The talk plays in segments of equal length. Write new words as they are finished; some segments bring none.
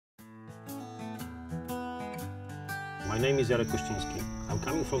my name is Jaroslaw Uscinski. I'm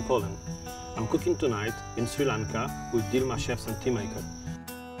coming from Poland. I'm cooking tonight in Sri Lanka with Dilmah Chef the Teamaker.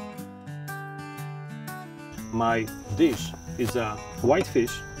 My dish is a white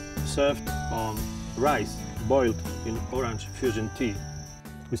fish served on rice boiled in orange fusion tea.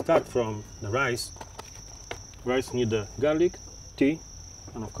 We start from the rice. Rice need the garlic, tea,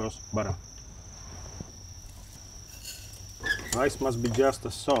 and of course butter. Rice must be just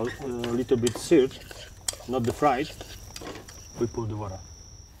a salt, a little bit seared, not the fried. We put the water.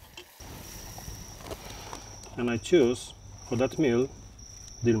 And I choose for that meal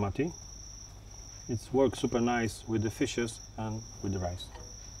Dilmah tea. It works super nice with the fishes and with the rice.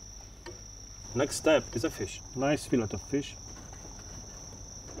 Next step is a fish. Nice fillet of fish.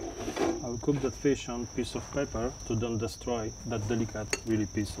 I will cook that fish on a piece of paper to don't destroy that delicate really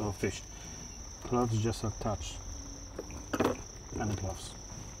piece of fish. Cloves just a touch and gloves.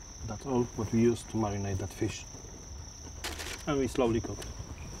 That's all what we use to marinate that fish. And we slowly cook.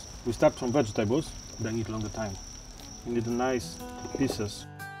 We start from vegetables, they need longer time. We need nice pieces.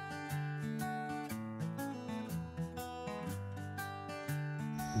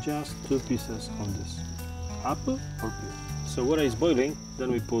 Just 2 pieces of this. Apple or pear. So water is boiling,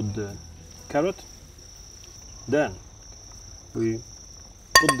 then we put the carrot. Then we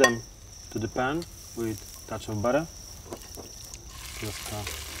put them to the pan with a touch of butter. Just a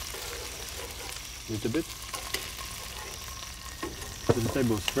little bit.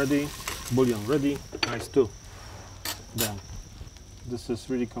 Vegetables ready, bouillon ready, rice too. Then this is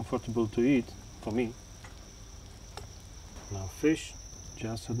really comfortable to eat for me. Now fish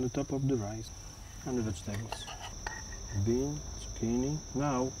just on the top of the rice and the vegetables. Bean, zucchini.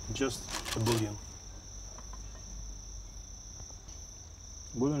 Now just a bouillon.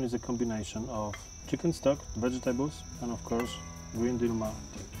 Bouillon is a combination of chicken stock, vegetables, and of course green Dilmah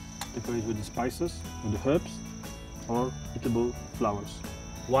tea. Decorate with the spices, with the herbs, or eatable flowers.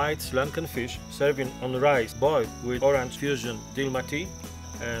 White Sri Lankan fish serving on rice boiled with orange fusion Dilmah tea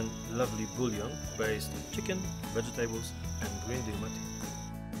and lovely bouillon based on chicken, vegetables, and green Dilmah tea.